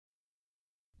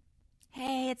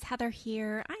Hey, it's Heather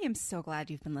here. I am so glad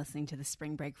you've been listening to the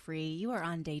Spring Break Free. You are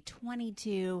on day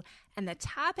 22, and the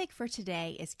topic for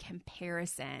today is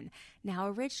comparison. Now,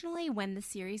 originally when the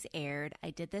series aired, I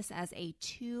did this as a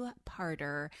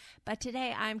two-parter, but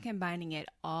today I'm combining it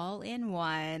all in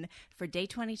one for day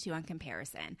 22 on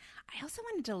comparison. I also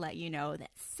wanted to let you know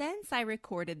that since I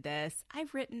recorded this,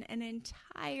 I've written an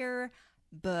entire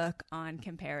book on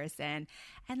comparison.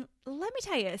 And let me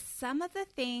tell you, some of the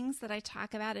things that I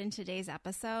talk about in today's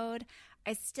episode,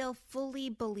 I still fully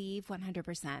believe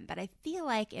 100%, but I feel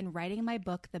like in writing my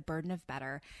book, The Burden of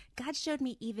Better, God showed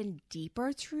me even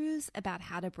deeper truths about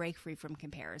how to break free from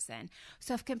comparison.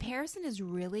 So if comparison is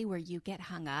really where you get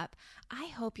hung up, I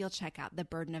hope you'll check out The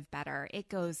Burden of Better. It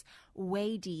goes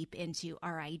way deep into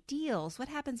our ideals. What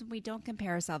happens when we don't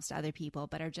compare ourselves to other people,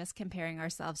 but are just comparing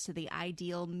ourselves to the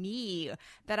ideal me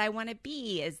that I want to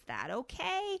be? Is that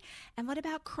okay? And what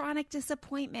about chronic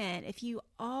disappointment? If you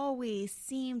always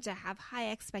seem to have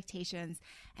high expectations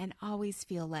and always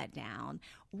feel let down,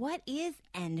 what is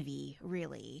envy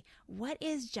really? What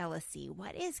is jealousy?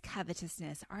 What is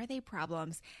covetousness? Are they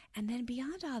problems? And then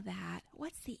beyond all that,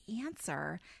 what's the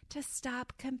answer to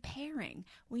stop comparing?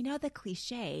 We know the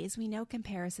cliches. We know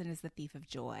comparison is the thief of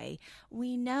joy.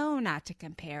 We know not to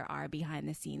compare our behind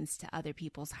the scenes to other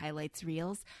people's highlights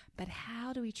reels, but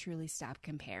how do we truly stop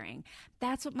comparing?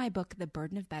 That's what my book, The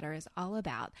Burden of Better, is all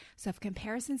about. So if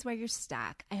comparison's where you're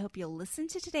stuck, I hope you'll listen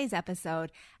to today's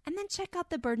episode and then check out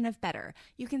The Burden of Better.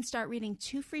 You can start reading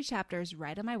 2 free chapters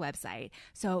right on my website.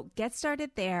 So get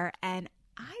started there, and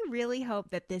I really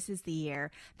hope that this is the year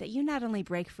that you not only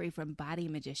break free from body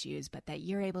image issues, but that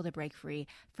you're able to break free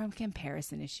from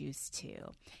comparison issues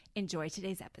too. Enjoy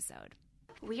today's episode.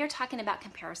 We are talking about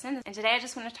comparison, and today I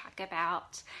just want to talk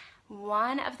about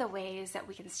one of the ways that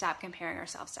we can stop comparing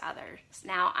ourselves to others.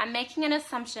 Now, I'm making an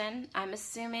assumption. I'm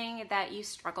assuming that you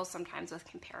struggle sometimes with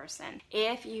comparison.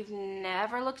 If you've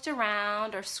never looked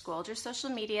around or scrolled your social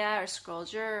media or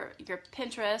scrolled your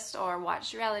Pinterest or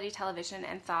watched reality television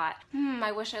and thought,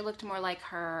 I wish I looked more like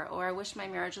her, or I wish my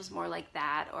marriage was more like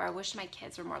that, or I wish my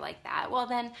kids were more like that. Well,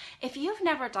 then, if you've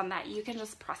never done that, you can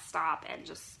just press stop and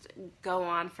just go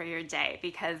on for your day,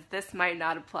 because this might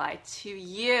not apply to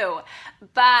you.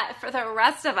 But for the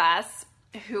rest of us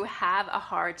who have a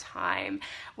hard time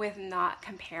with not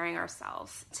comparing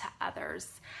ourselves to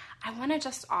others, I want to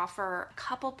just offer a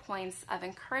couple points of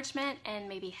encouragement and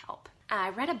maybe help. I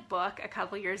read a book a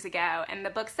couple years ago, and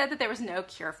the book said that there was no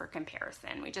cure for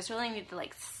comparison. We just really need to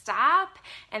stop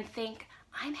and think,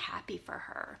 I'm happy for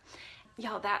her.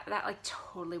 Y'all, that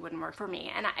totally wouldn't work for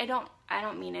me. And I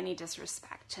don't mean any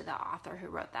disrespect to the author who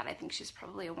wrote that. I think she's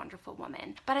probably a wonderful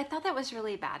woman. But I thought that was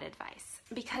really bad advice,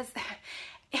 because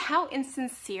how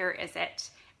insincere is it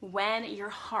when your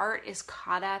heart is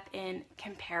caught up in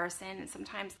comparison, and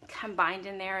sometimes combined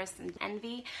in there is some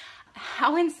envy?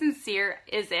 How insincere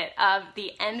is it of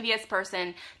the envious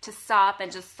person to stop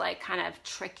and just kind of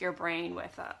trick your brain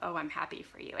with oh, I'm happy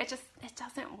for you. It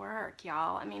doesn't work,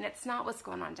 y'all. I mean, it's not what's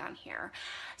going on down here.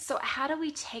 So how do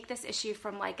we take this issue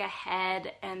from a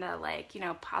head and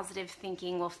a positive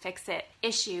thinking will fix it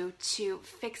issue to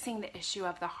fixing the issue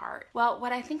of the heart? Well,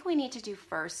 what I think we need to do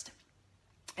first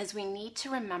is we need to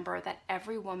remember that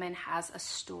every woman has a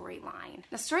storyline.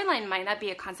 The storyline might not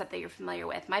be a concept that you're familiar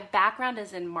with. My background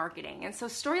is in marketing, and so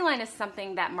storyline is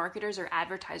something that marketers or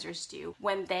advertisers do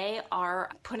when they are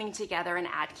putting together an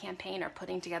ad campaign or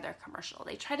putting together a commercial.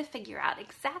 They try to figure out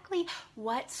exactly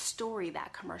what story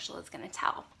that commercial is going to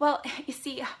tell. Well, you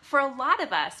see, for a lot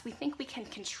of us, we think we can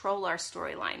control our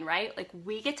storyline, right?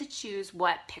 We get to choose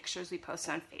what pictures we post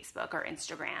on Facebook or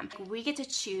Instagram. We get to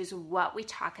choose what we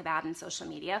talk about in social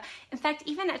media. In fact,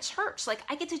 even at church,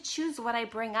 I get to choose what I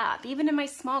bring up, even in my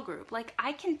small group.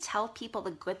 I can tell people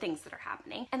the good things that are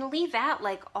happening and leave out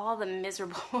all the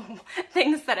miserable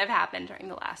things that have happened during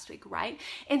the last week, right?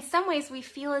 In some ways, we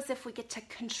feel as if we get to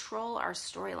control our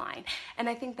storyline. And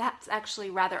I think that's actually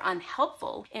rather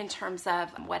unhelpful in terms of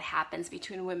what happens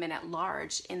between women at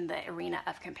large in the arena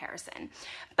of comparison.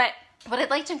 But what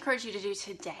I'd like to encourage you to do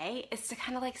today is to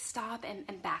kind of stop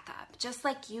and back up. Just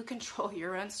like you control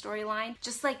your own storyline,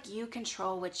 just like you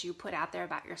control what you put out there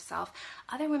about yourself,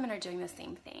 other women are doing the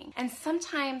same thing. And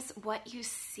sometimes what you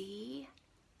see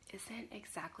isn't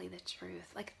exactly the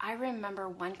truth. I remember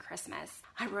one Christmas,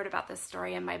 I wrote about this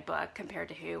story in my book, Compared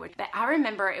to Who, but I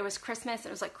remember it was Christmas, it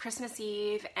was Christmas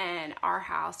Eve, and our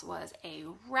house was a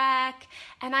wreck,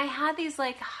 and I had these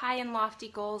high and lofty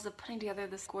goals of putting together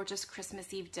this gorgeous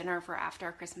Christmas Eve dinner for after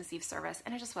our Christmas Eve service,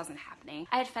 and it just wasn't happening.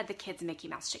 I had fed the kids Mickey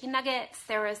Mouse chicken nuggets,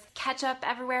 there was ketchup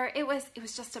everywhere, it was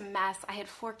just a mess. I had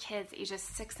 4 kids, ages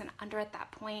 6 and under at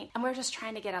that point, and we were just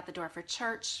trying to get out the door for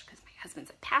church, because my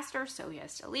husband's a pastor, so he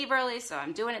has to leave early, so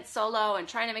I'm doing it solo and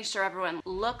trying to make sure everyone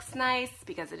looks nice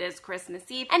because it is Christmas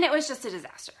Eve, and it was just a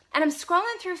disaster. And I'm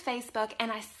scrolling through Facebook,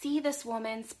 and I see this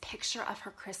woman's picture of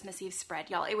her Christmas Eve spread.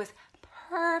 Y'all, it was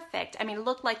perfect. I mean, it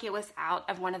looked like it was out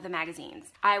of one of the magazines.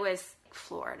 I was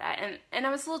floored, and I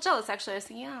was a little jealous, actually. I was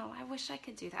thinking, oh, I wish I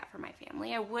could do that for my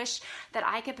family. I wish that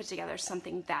I could put together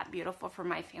something that beautiful for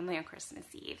my family on Christmas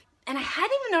Eve. And I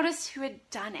hadn't even noticed who had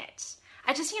done it.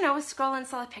 I just, was scrolling,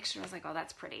 saw a picture, and I was like, oh,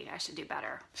 that's pretty. I should do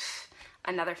better.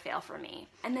 Another fail for me.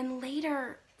 And then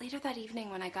later that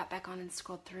evening when I got back on and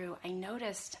scrolled through, I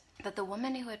noticed that the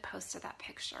woman who had posted that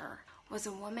picture was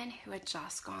a woman who had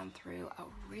just gone through a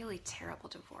really terrible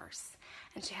divorce.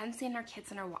 And she hadn't seen her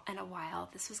kids in a while.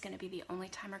 This was going to be the only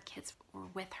time her kids were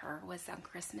with her was on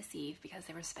Christmas Eve because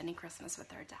they were spending Christmas with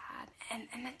their dad. And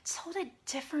it told a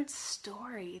different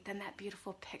story than that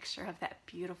beautiful picture of that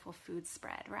beautiful food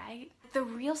spread, right? The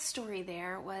real story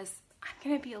there was, I'm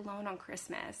going to be alone on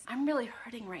Christmas. I'm really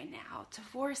hurting right now.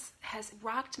 Divorce has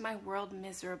rocked my world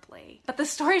miserably. But the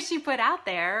story she put out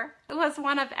there was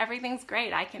one of everything's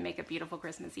great. I can make a beautiful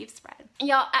Christmas Eve spread.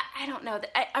 Y'all, I don't know.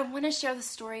 I want to share the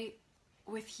story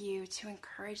with you to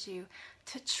encourage you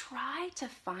to try to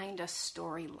find a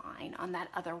storyline on that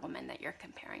other woman that you're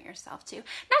comparing yourself to.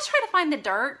 Not try to find the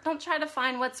dirt. Don't try to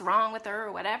find what's wrong with her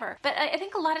or whatever. But I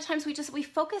think a lot of times we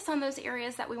focus on those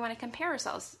areas that we want to compare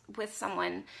ourselves with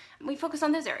someone. We focus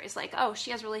on those areas like, oh,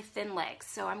 she has really thin legs,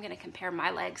 so I'm going to compare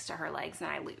my legs to her legs and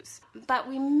I lose. But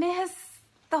we miss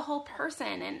the whole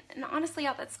person. And honestly,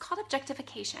 that's called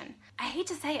objectification. I hate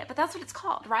to say it, but that's what it's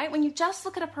called, right? When you just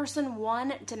look at a person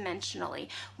one-dimensionally,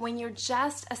 when you're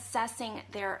just assessing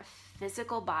their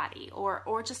physical body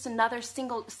or just another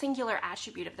singular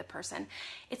attribute of the person,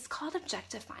 it's called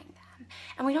objectifying them.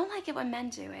 And we don't like it when men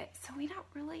do it, so we don't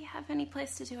really have any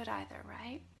place to do it either,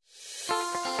 right?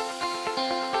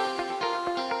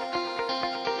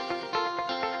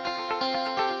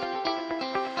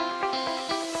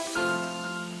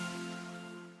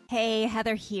 Hey,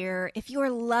 Heather here. If you are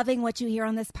loving what you hear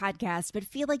on this podcast, but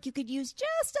feel like you could use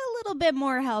just a little bit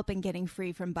more help in getting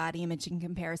free from body image and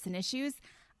comparison issues,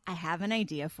 I have an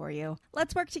idea for you.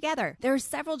 Let's work together. There are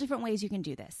several different ways you can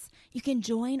do this. You can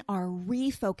join our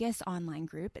Refocus online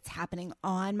group. It's happening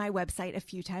on my website a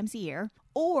few times a year.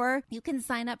 Or you can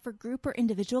sign up for group or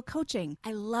individual coaching.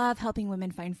 I love helping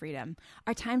women find freedom.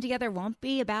 Our time together won't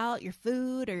be about your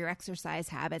food or your exercise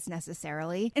habits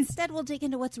necessarily. Instead, we'll dig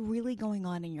into what's really going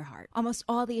on in your heart. Almost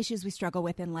all the issues we struggle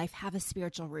with in life have a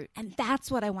spiritual root, and that's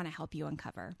what I want to help you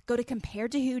uncover. Go to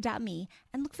comparedtowho.me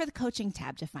and look for the coaching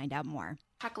tab to find out more.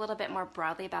 Talk a little bit more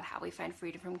broadly about how we find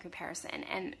freedom from comparison.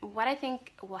 And what I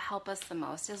think will help us the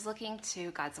most is looking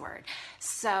to God's Word.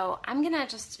 So I'm going to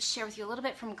just share with you a little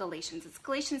bit from Galatians. It's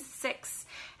Galatians 6,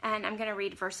 and I'm going to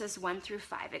read verses 1 through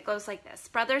 5. It goes like this.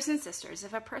 Brothers and sisters,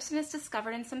 if a person is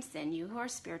discovered in some sin, you who are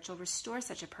spiritual, restore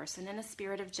such a person in a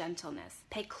spirit of gentleness.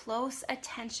 Pay close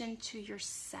attention to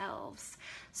yourselves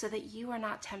so that you are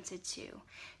not tempted to.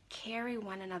 Carry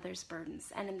one another's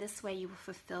burdens, and in this way you will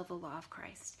fulfill the law of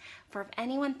Christ. For if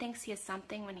anyone thinks he is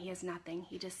something when he is nothing,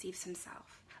 he deceives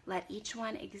himself. Let each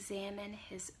one examine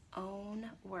his own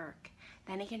work.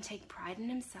 Then he can take pride in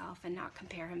himself and not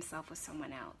compare himself with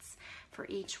someone else. For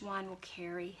each one will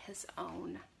carry his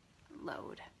own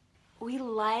load. We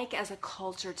like as a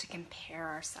culture to compare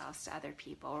ourselves to other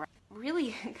people, right?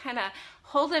 Really kind of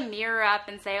hold a mirror up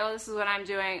and say, oh, this is what I'm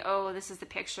doing. Oh, this is the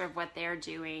picture of what they're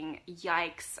doing.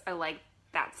 Yikes, I like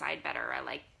that side better. I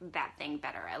like that thing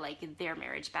better. I like their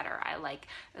marriage better. I like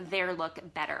their look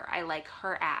better. I like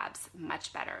her abs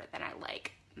much better than I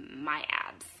like my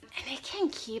abs. And it can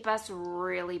keep us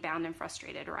really bound and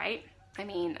frustrated, right? I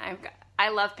mean, I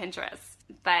love Pinterest,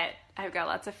 but I've got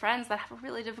lots of friends that have a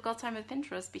really difficult time with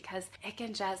Pinterest because it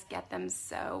can just get them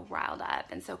so riled up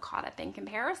and so caught up in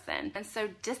comparison and so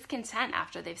discontent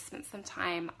after they've spent some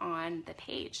time on the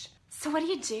page. So what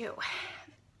do?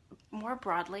 More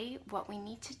broadly, what we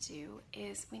need to do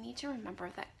is we need to remember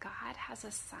that God has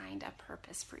assigned a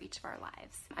purpose for each of our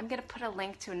lives. I'm going to put a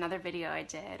link to another video I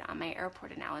did on my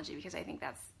airport analogy because I think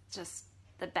that's just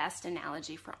the best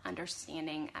analogy for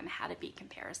understanding how to beat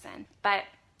comparison. But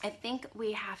I think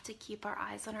we have to keep our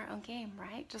eyes on our own game,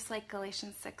 right? Just like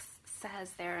Galatians 6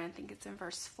 says there, and I think it's in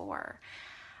verse 4.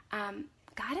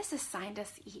 God has assigned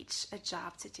us each a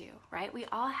job to do, right? We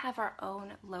all have our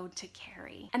own load to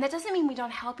carry. And that doesn't mean we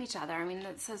don't help each other. I mean,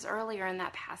 it says earlier in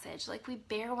that passage, like we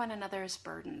bear one another's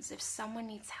burdens. If someone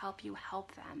needs help, you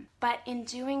help them. But in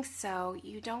doing so,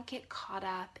 you don't get caught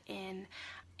up in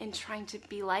trying to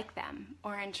be like them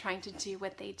or in trying to do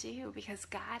what they do, because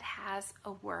God has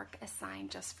a work assigned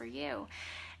just for you.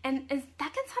 And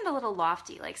that can sound a little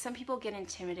lofty. Like some people get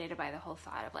intimidated by the whole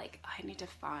thought of like, I need to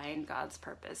find God's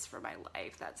purpose for my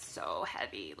life. That's so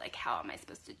heavy. Like, how am I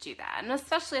supposed to do that? And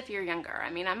especially if you're younger.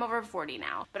 I mean, I'm over 40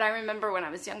 now, but I remember when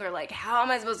I was younger, like, how am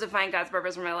I supposed to find God's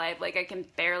purpose for my life? Like, I can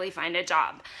barely find a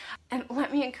job. And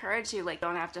let me encourage you, like,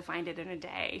 don't have to find it in a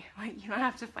day. Like, you don't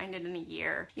have to find it in a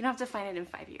year. You don't have to find it in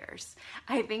 5 years.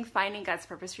 I think finding God's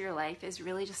purpose for your life is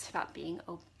really just about being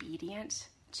obedient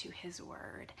to his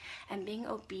word and being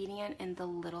obedient in the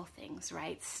little things,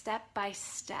 right? Step by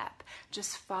step,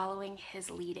 just following his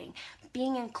leading,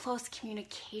 being in close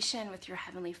communication with your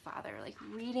Heavenly Father, like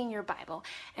reading your Bible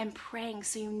and praying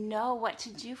so you know what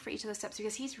to do for each of those steps,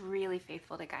 because he's really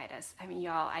faithful to guide us. I mean,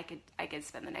 y'all, I could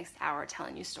spend the next hour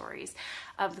telling you stories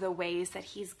of the ways that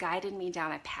he's guided me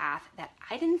down a path that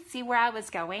I didn't see where I was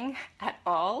going at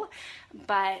all,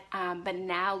 but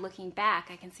now looking back,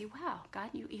 I can see, wow, God,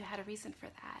 you had a reason for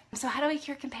that. So how do we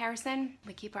cure comparison?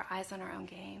 We keep our eyes on our own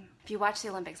game. If you watch the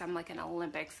Olympics, I'm like an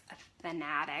Olympics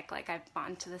fanatic. Like, I've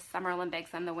gone to the Summer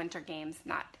Olympics and the Winter Games,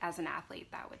 not as an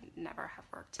athlete, that would never have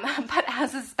worked, but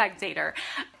as a spectator.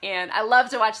 And I love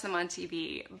to watch them on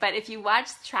TV. But if you watch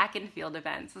track and field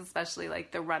events, especially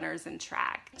like the runners in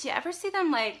track, do you ever see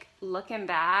them like looking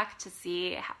back to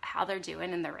see how they're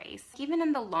doing in the race? Even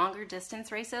in the longer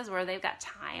distance races where they've got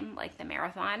time, like the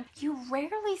marathon, you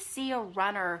rarely see a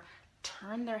runner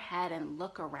turn their head and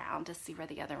look around to see where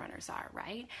the other runners are,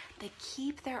 right? They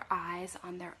keep their eyes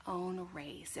on their own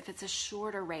race. If it's a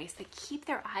shorter race, they keep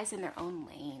their eyes in their own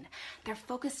lane. They're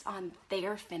focused on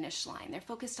their finish line. They're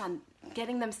focused on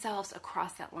getting themselves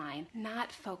across that line,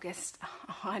 not focused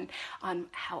on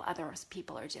how other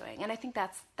people are doing. And I think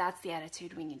that's the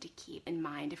attitude we need to keep in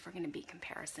mind if we're going to be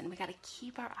comparison. We got to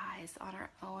keep our eyes on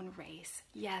our own race.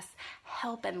 Yes,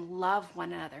 help and love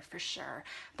one another for sure,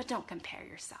 but don't compare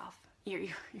yourself.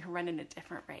 You're running a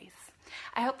different race.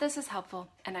 I hope this is helpful,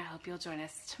 and I hope you'll join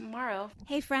us tomorrow.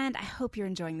 Hey friend, I hope you're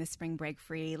enjoying the spring break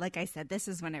free. Like I said, this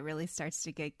is when it really starts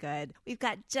to get good. We've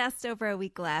got just over a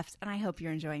week left, and I hope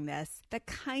you're enjoying this. The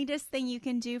kindest thing you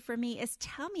can do for me is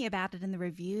tell me about it in the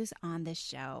reviews on this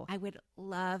show. I would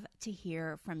love to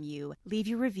hear from you. Leave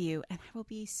your review, and I will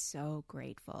be so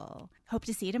grateful. Hope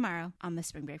to see you tomorrow on the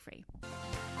Spring Break Free.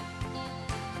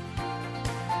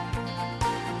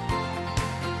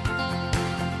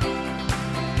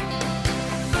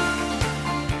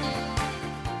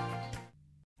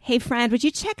 Hey friend, would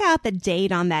you check out the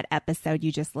date on that episode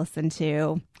you just listened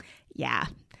to? Yeah,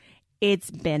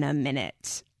 it's been a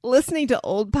minute. Listening to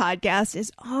old podcasts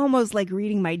is almost like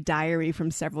reading my diary from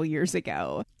several years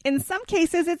ago. In some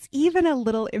cases, it's even a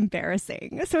little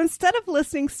embarrassing. So instead of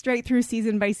listening straight through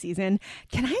season by season,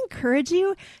 can I encourage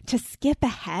you to skip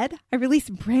ahead? I release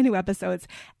brand new episodes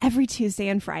every Tuesday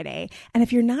and Friday. And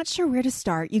if you're not sure where to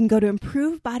start, you can go to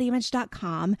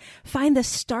improvebodyimage.com, find the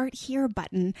Start Here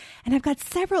button, and I've got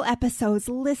several episodes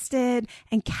listed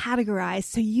and categorized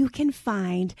so you can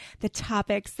find the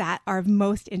topics that are of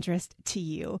most interest to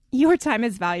you. Your time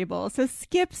is valuable, so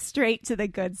skip straight to the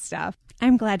good stuff.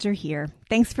 I'm glad you're here.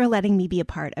 Thanks for letting me be a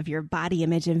part of your body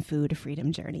image and food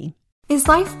freedom journey. Is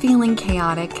life feeling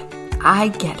chaotic? I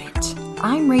get it.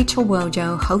 I'm Rachel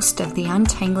Wojo, host of the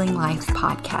Untangling Life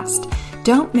podcast.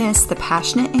 Don't miss the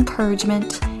passionate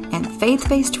encouragement and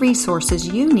faith-based resources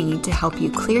you need to help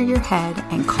you clear your head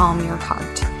and calm your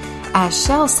heart. As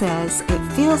Shell says,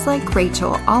 it feels like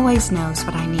Rachel always knows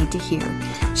what I need to hear.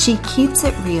 She keeps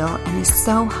it real and is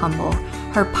so humble.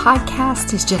 Her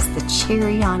podcast is just the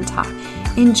cherry on top.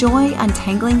 Enjoy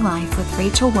Untangling Life with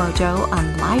Rachel Wojo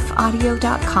on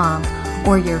lifeaudio.com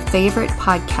or your favorite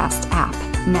podcast app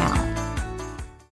now.